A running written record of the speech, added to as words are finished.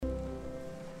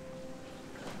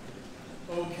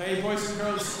Okay, boys and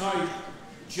girls, now,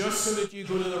 just so that you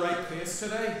go to the right place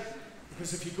today,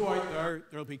 because if you go out there,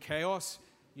 there'll be chaos.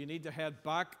 You need to head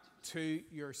back to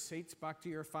your seats, back to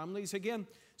your families again.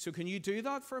 So can you do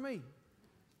that for me?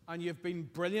 And you've been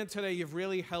brilliant today. You've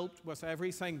really helped with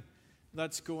everything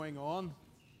that's going on.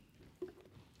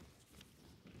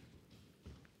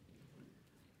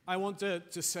 I want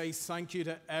to say thank you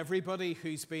to everybody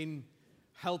who's been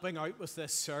helping out with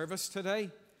this service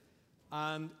today.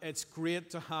 And it's great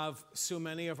to have so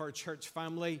many of our church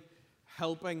family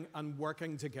helping and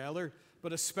working together,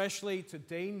 but especially to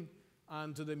Dean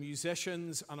and to the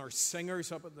musicians and our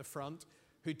singers up at the front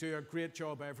who do a great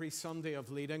job every Sunday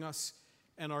of leading us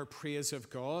in our praise of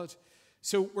God.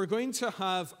 So we're going to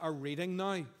have a reading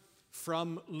now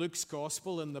from Luke's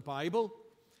Gospel in the Bible.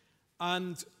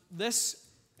 And this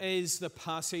is the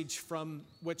passage from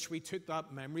which we took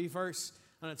that memory verse.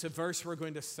 And it's a verse we're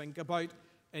going to think about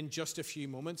in just a few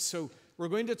moments. So we're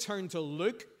going to turn to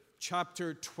Luke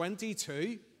chapter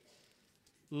 22.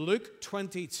 Luke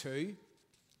 22.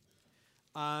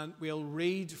 And we'll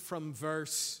read from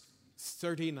verse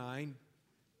 39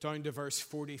 down to verse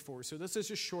 44. So this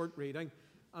is a short reading.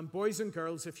 And boys and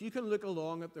girls, if you can look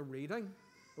along at the reading,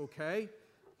 okay,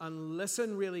 and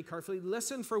listen really carefully.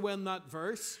 Listen for when that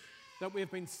verse that we've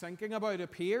been thinking about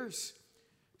appears.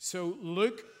 So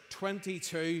Luke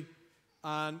 22,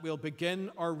 and we'll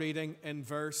begin our reading in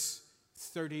verse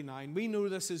 39. We know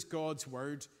this is God's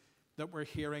word that we're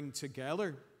hearing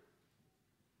together.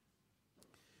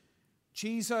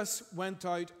 Jesus went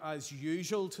out as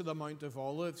usual to the Mount of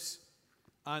Olives,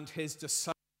 and his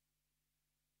disciples.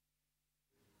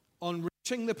 On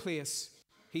reaching the place,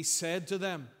 he said to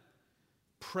them,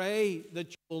 "Pray that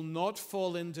you will not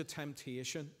fall into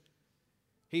temptation."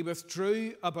 He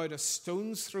withdrew about a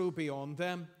stone's throw beyond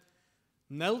them,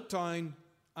 knelt down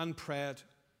and prayed,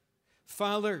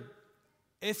 "Father,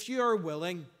 if you are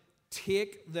willing,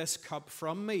 take this cup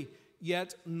from me,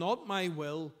 yet not my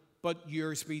will, but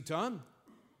yours be done."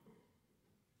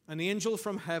 An angel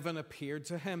from heaven appeared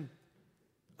to him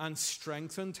and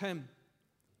strengthened him.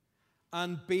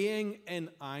 And being in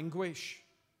anguish,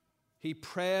 he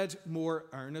prayed more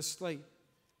earnestly,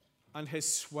 and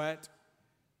his sweat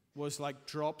was like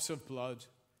drops of blood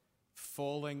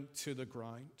falling to the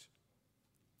ground.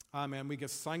 Amen. We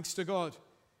give thanks to God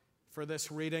for this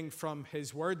reading from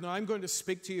his word. Now I'm going to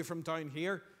speak to you from down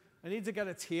here. I need to get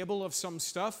a table of some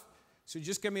stuff, so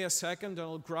just give me a second and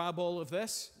I'll grab all of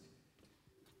this.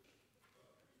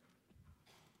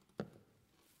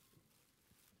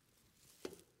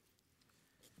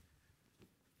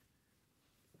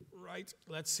 Right,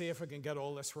 let's see if I can get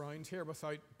all this round here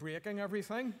without breaking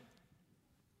everything.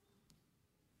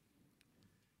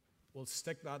 We'll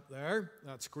stick that there.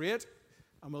 That's great.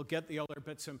 And we'll get the other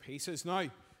bits and pieces. Now,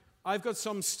 I've got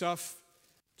some stuff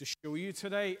to show you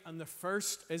today, and the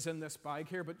first is in this bag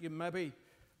here, but you maybe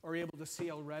are able to see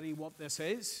already what this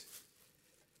is.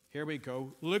 Here we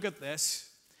go. Look at this.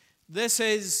 This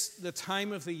is the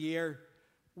time of the year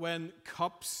when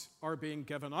cups are being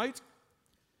given out.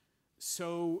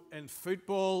 So in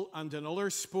football and in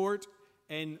other sport,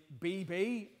 in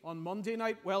BB on Monday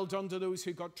night, well done to those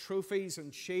who got trophies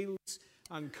and shields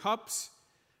and cups.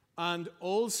 And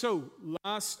also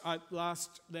last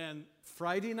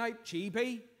Friday night,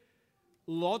 GB,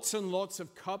 lots and lots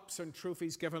of cups and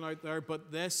trophies given out there.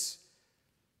 But this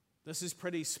is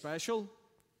pretty special.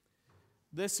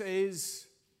 This is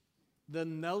the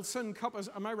Nelson Cup.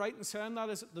 Am I right in saying that?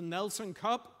 Is it the Nelson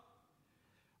Cup?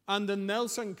 And the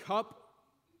Nelson Cup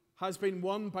has been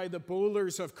won by the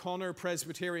bowlers of Connor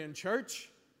Presbyterian Church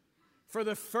for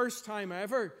the first time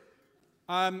ever.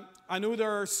 I know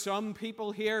there are some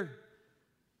people here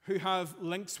who have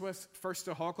links with First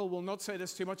to Hockle. We'll not say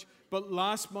this too much, but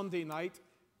last Monday night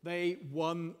they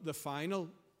won the final.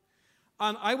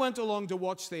 And I went along to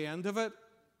watch the end of it.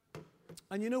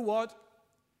 And you know what?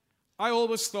 I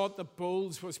always thought the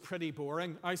bowls was pretty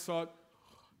boring. I thought,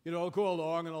 I'll go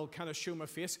along and I'll kind of show my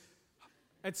face.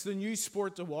 It's the new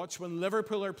sport to watch. When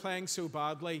Liverpool are playing so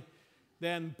badly,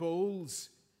 then bowls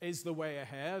is the way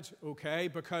ahead, okay?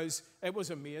 Because it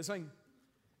was amazing.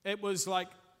 It was like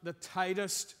the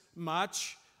tightest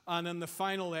match. And in the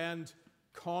final end,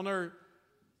 Connor,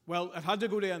 well, it had to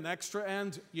go to an extra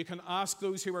end. You can ask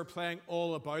those who were playing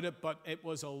all about it, but it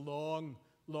was a long,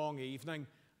 long evening.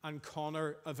 And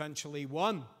Connor eventually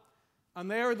won. And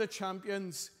they are the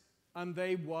champions. And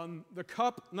they won the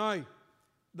cup. Now,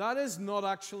 that is not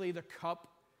actually the cup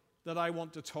that I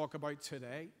want to talk about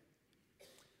today.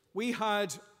 We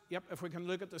had, if we can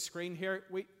look at the screen here,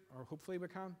 or hopefully we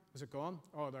can. Is it gone?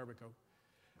 Oh, there we go.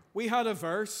 We had a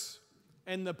verse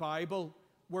in the Bible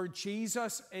where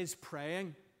Jesus is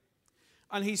praying.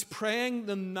 And he's praying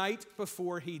the night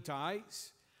before he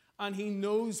dies. And he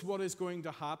knows what is going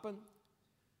to happen.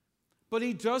 But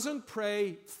he doesn't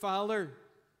pray, Father,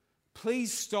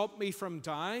 please stop me from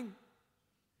dying.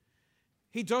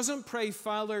 He doesn't pray,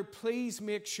 Father, please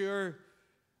make sure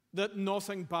that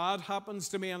nothing bad happens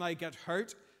to me and I get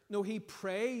hurt. No, he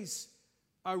prays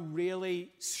a really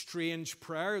strange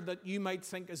prayer that you might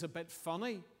think is a bit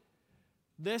funny.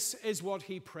 This is what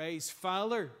he prays.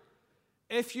 Father,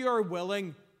 if you are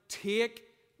willing, take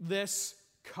this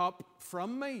cup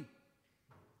from me.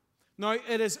 Now,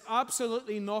 it is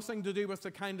absolutely nothing to do with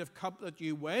the kind of cup that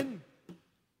you win,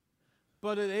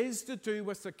 but it is to do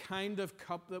with the kind of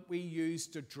cup that we use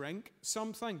to drink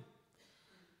something.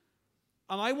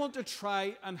 And I want to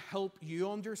try and help you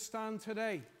understand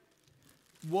today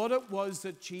what it was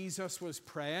that Jesus was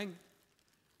praying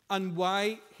and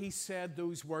why he said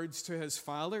those words to his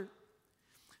Father.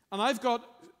 And I've got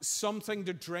something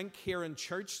to drink here in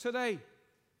church today.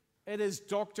 It is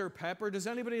Dr. Pepper. Does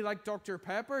anybody like Dr.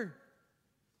 Pepper?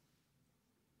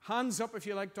 Hands up if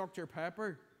you like Dr.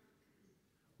 Pepper.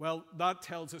 Well, that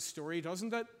tells a story,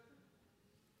 doesn't it?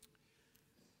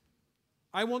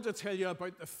 I want to tell you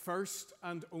about the first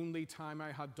and only time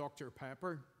I had Dr.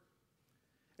 Pepper.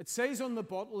 It says on the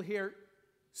bottle here,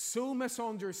 so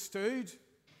misunderstood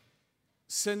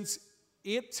since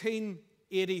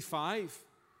 1885.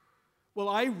 Well,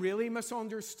 I really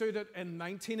misunderstood it in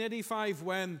 1985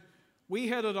 when we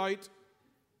headed out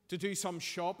to do some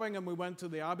shopping and we went to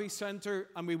the Abbey Centre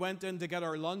and we went in to get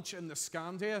our lunch in the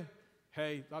Scandia.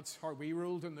 Hey, that's how we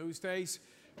ruled in those days.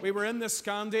 We were in the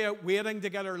Scandia waiting to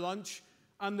get our lunch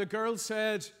and the girl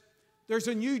said, there's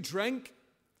a new drink.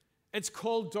 It's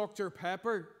called Dr.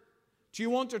 Pepper. Do you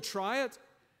want to try it?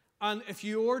 And if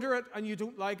you order it and you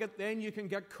don't like it, then you can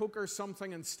get Coke or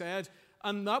something instead.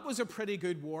 And that was a pretty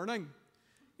good warning.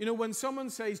 You know, when someone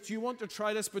says, do you want to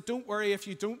try this? But don't worry, if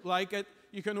you don't like it,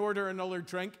 you can order another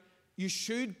drink. You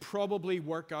should probably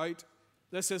work out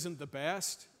this isn't the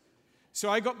best. So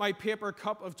I got my paper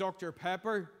cup of Dr.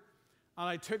 Pepper, and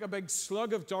I took a big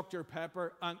slug of Dr.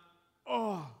 Pepper, and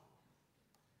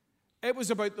it was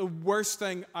about the worst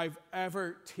thing I've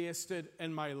ever tasted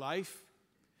in my life.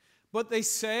 But they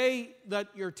say that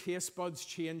your taste buds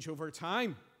change over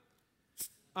time.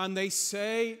 And they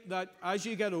say that as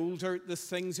you get older, the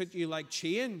things that you like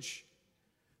change.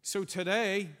 So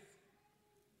today,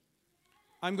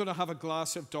 I'm going to have a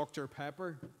glass of Dr.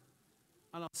 Pepper,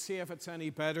 and I'll see if it's any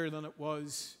better than it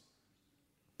was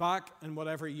back in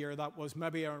whatever year that was,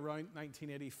 maybe around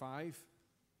 1985.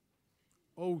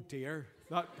 Oh dear,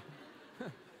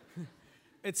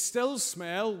 it still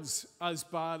smells as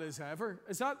bad as ever.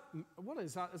 What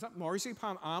is that? Is that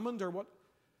marzipan almond or what?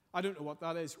 I don't know what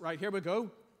that is. Right, here we go.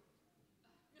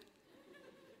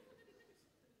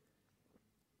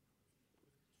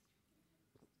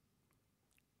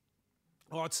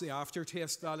 Oh, it's the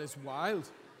aftertaste. That is wild.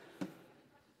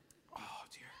 Oh,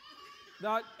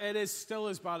 dear. It is still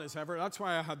as bad as ever. That's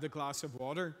why I had the glass of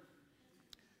water.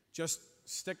 Just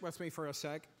stick with me for a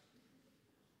sec.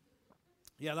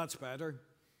 Yeah, that's better.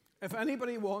 If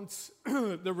anybody wants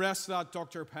the rest of that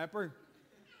Dr. Pepper,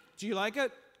 do you like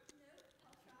it?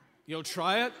 You'll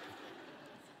try it?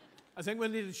 I think we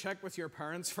need to check with your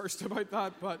parents first about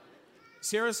that, but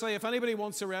seriously, if anybody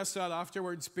wants the rest of that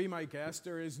afterwards, be my guest.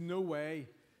 There is no way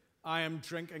I am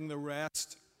drinking the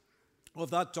rest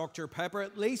of that Dr. Pepper.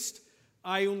 At least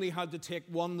I only had to take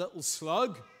one little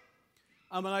slug.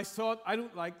 And when I thought, I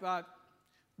don't like that,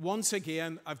 once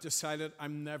again, I've decided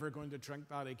I'm never going to drink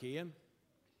that again.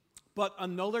 But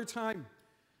another time,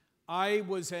 I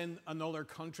was in another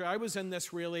country. I was in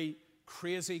this really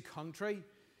crazy country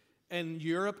in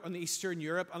Europe, in Eastern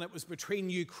Europe, and it was between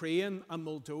Ukraine and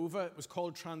Moldova. It was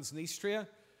called Transnistria.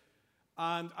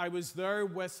 And I was there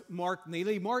with Mark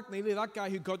Neely. Mark Neely, that guy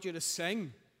who got you to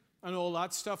sing and all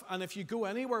that stuff. And if you go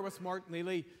anywhere with Mark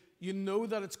Neely, you know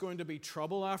that it's going to be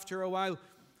trouble after a while.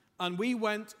 And we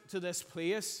went to this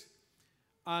place,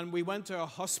 and we went to a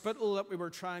hospital that we were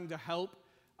trying to help.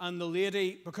 And the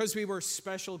lady, because we were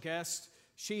special guests,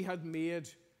 she had made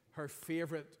her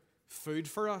favorite food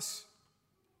for us.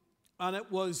 And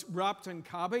it was wrapped in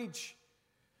cabbage.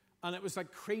 And it was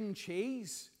like cream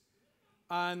cheese.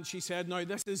 And she said, now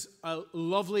this is a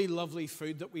lovely, lovely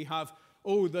food that we have.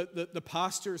 Oh, the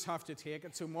pastors have to take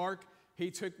it. So Mark,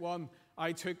 he took one,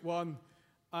 I took one,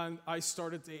 and I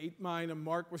started to eat mine. And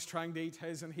Mark was trying to eat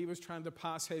his, and he was trying to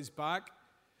pass his back.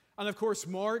 And of course,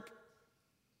 Mark,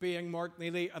 being Mark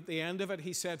Neely, at the end of it,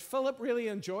 he said, Philip really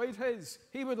enjoyed his.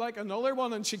 He would like another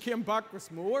one, and she came back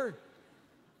with more.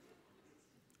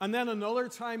 And then another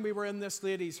time we were in this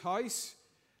lady's house,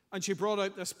 And she brought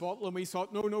out this bottle, and we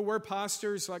thought, no, we're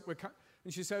pastors. Like we can't.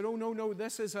 And she said, oh, no,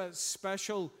 this is a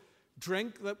special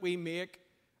drink that we make,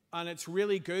 and it's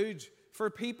really good for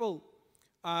people.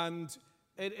 And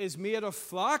it is made of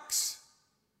flax.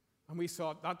 And we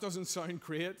thought, that doesn't sound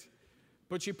great.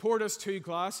 But she poured us 2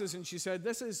 glasses, and she said,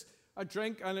 this is a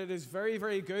drink, and it is very,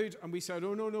 very good. And we said,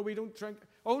 oh, no, we don't drink.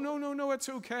 Oh, no, it's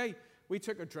okay. We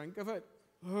took a drink of it.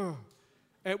 Oh,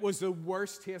 it was the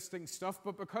worst tasting stuff.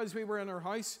 But because we were in her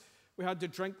house, we had to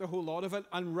drink the whole lot of it.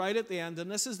 And right at the end,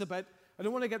 and this is the bit, I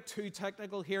don't want to get too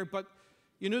technical here, but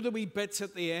you know the wee bits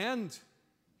at the end?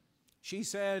 She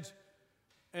said,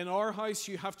 in our house,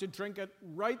 you have to drink it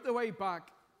right the way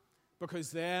back,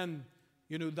 because then,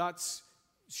 that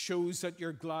shows that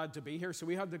you're glad to be here. So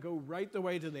we had to go right the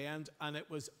way to the end, and it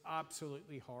was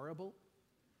absolutely horrible.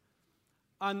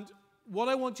 And what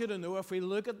I want you to know, if we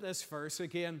look at this verse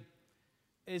again,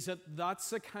 is that that's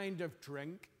the kind of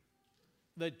drink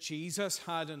that Jesus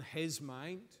had in his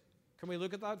mind. Can we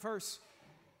look at that verse?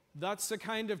 That's the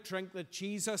kind of drink that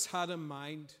Jesus had in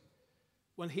mind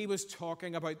when he was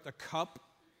talking about the cup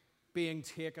being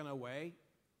taken away.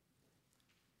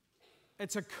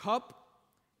 It's a cup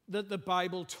that the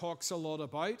Bible talks a lot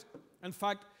about. In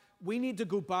fact, we need to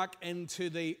go back into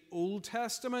the Old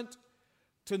Testament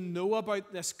to know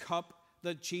about this cup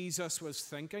that Jesus was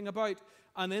thinking about.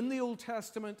 And in the Old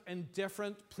Testament, in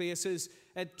different places,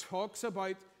 it talks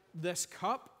about this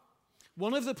cup.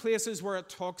 One of the places where it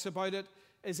talks about it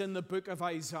is in the book of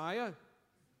Isaiah.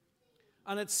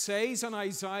 And it says in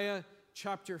Isaiah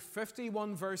chapter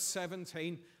 51, verse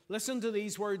 17, listen to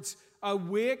these words,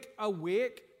 "Awake,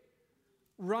 awake,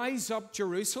 rise up,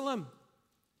 Jerusalem."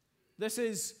 This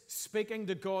is speaking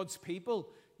to God's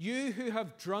people. "You who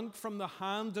have drunk from the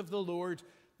hand of the Lord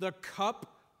the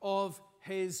cup of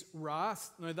his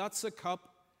wrath." Now that's the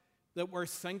cup that we're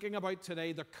thinking about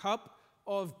today, the cup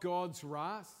of God's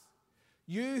wrath.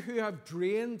 "You who have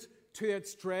drained to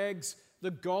its dregs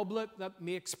the goblet that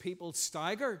makes people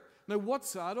stagger." Now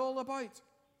what's that all about?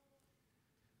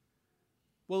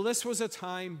 Well, this was a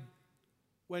time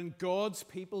when God's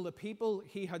people, the people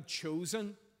he had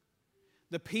chosen,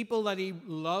 the people that he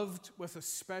loved with a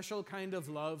special kind of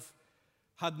love,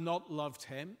 had not loved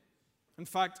him. In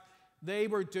fact, they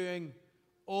were doing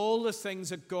all the things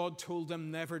that God told them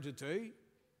never to do.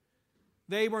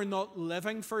 They were not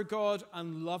living for God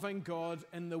and loving God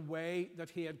in the way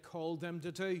that he had called them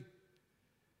to do.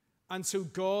 And so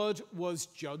God was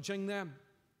judging them.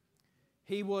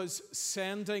 He was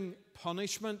sending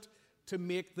punishment to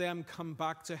make them come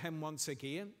back to him once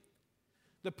again.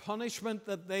 The punishment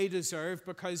that they deserved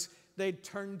because they'd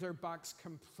turned their backs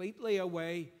completely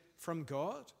away from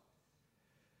God.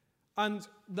 And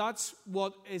that's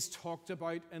what is talked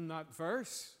about in that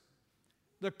verse.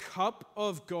 The cup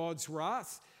of God's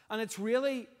wrath. And it's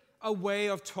really a way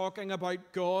of talking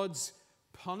about God's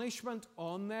punishment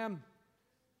on them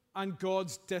and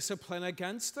God's discipline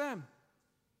against them.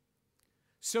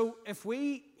 So if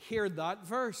we hear that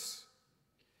verse,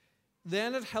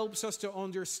 then it helps us to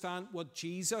understand what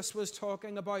Jesus was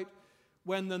talking about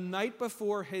when the night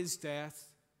before his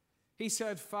death, he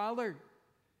said, "Father,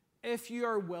 if you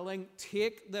are willing,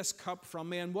 take this cup from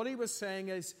me." And what he was saying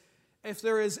is, if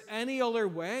there is any other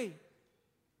way,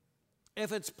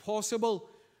 if it's possible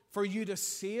for you to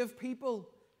save people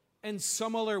in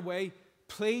some other way,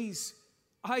 please,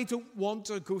 I don't want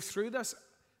to go through this.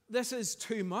 This is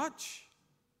too much.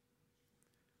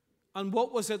 And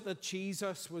what was it that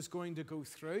Jesus was going to go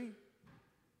through?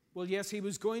 Well, yes, he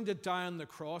was going to die on the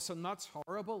cross, and that's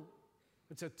horrible.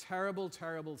 It's a terrible,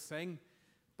 terrible thing.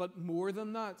 But more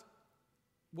than that,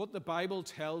 what the Bible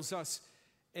tells us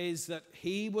is that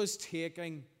he was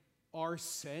taking our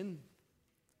sin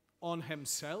on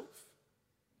himself.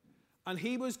 And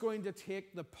he was going to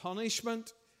take the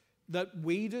punishment that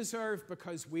we deserve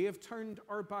because we have turned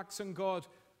our backs on God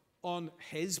on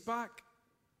his back.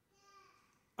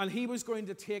 And he was going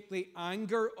to take the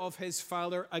anger of his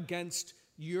Father against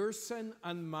your sin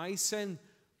and my sin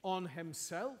on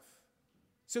himself.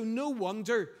 So no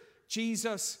wonder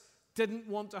Jesus didn't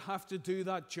want to have to do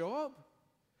that job,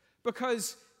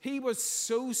 because he was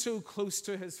so close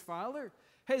to his Father.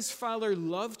 His Father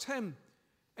loved him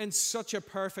in such a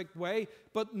perfect way.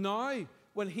 But now,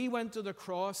 when he went to the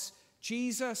cross,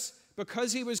 Jesus,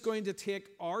 because he was going to take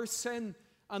our sin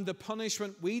and the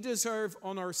punishment we deserve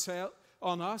on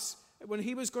us, when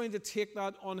he was going to take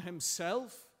that on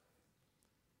himself,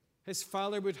 his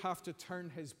Father would have to turn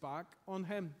his back on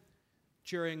him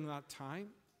during that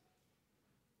time.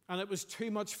 And it was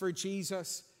too much for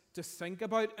Jesus to think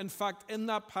about. In fact, in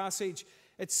that passage,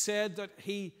 it said that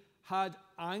he had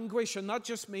anguish, and that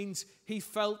just means he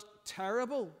felt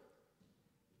terrible.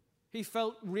 He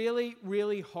felt really,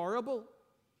 really horrible.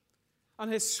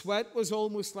 And his sweat was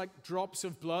almost like drops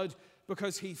of blood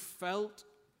because he felt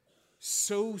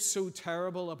so, so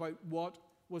terrible about what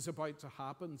was about to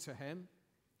happen to him.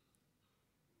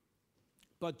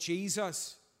 But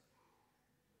Jesus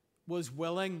was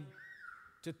willing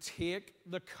to take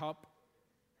the cup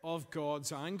of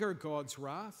God's anger, God's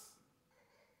wrath.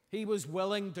 He was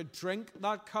willing to drink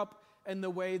that cup in the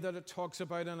way that it talks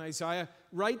about in Isaiah,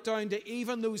 right down to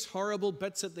even those horrible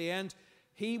bits at the end.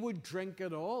 He would drink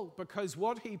it all, because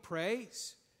what he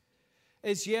prays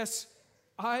is, yes,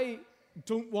 I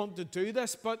don't want to do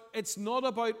this, but it's not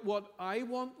about what I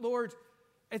want, Lord.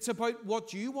 It's about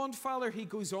what you want, Father. He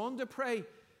goes on to pray,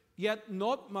 yet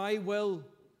not my will,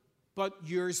 but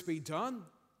yours be done.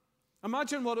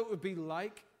 Imagine what it would be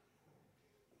like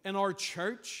in our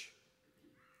church,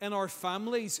 in our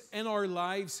families, in our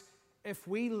lives, if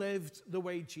we lived the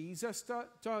way Jesus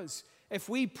does. If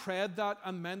we prayed that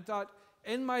and meant that,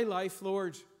 in my life,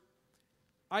 Lord,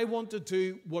 I want to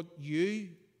do what you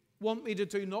want me to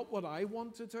do, not what I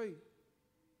want to do.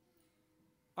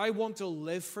 I want to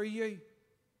live for you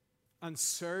and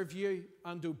serve you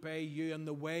and obey you in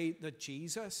the way that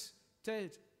Jesus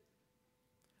did.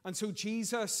 And so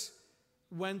Jesus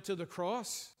went to the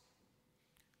cross.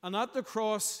 And at the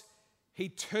cross, he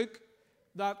took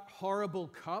that horrible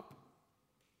cup.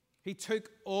 He took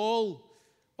all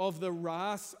of the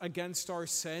wrath against our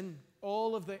sin,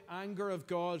 all of the anger of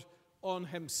God on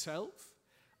himself.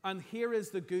 And here is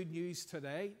the good news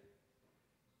today.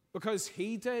 Because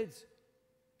he did,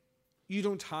 you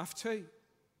don't have to.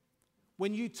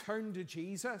 When you turn to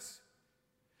Jesus,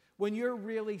 when you're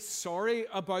really sorry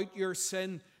about your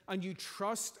sin and you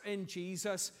trust in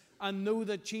Jesus and know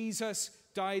that Jesus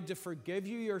died to forgive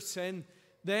you your sin,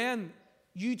 then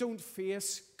you don't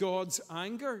face God's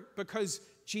anger because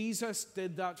Jesus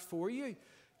did that for you.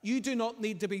 You do not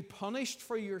need to be punished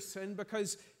for your sin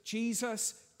because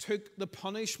Jesus took the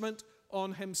punishment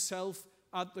on himself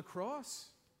at the cross.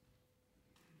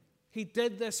 He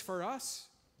did this for us.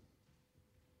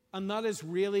 And that is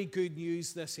really good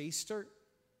news this Easter.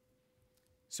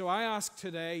 So I ask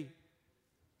today,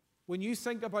 when you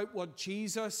think about what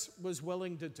Jesus was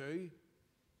willing to do,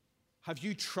 have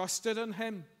you trusted in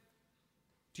him?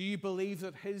 Do you believe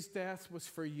that his death was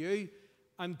for you?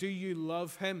 And do you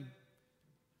love him?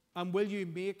 And will you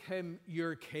make him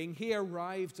your king? He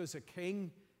arrived as a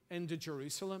king into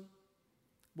Jerusalem.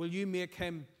 Will you make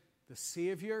him the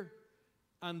Savior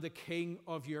and the king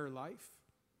of your life?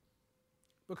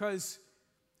 Because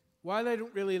while I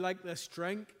don't really like this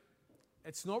drink,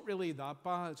 it's not really that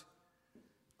bad.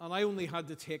 And I only had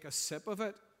to take a sip of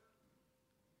it.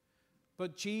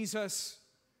 But Jesus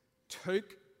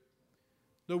took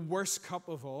the worst cup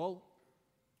of all,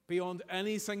 beyond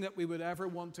anything that we would ever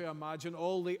want to imagine,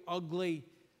 all the ugly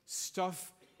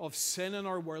stuff of sin in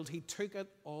our world. He took it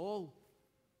all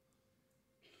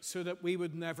so that we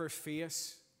would never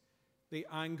face the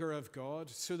anger of God,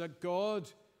 so that God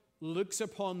looks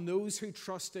upon those who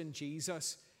trust in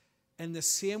Jesus in the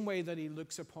same way that he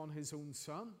looks upon his own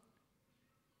Son.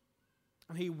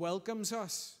 And he welcomes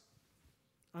us,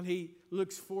 and he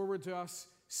looks forward to us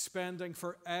spending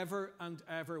forever and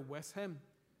ever with him,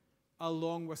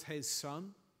 along with his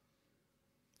Son.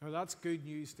 Now that's good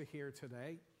news to hear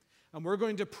today. And we're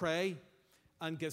going to pray and give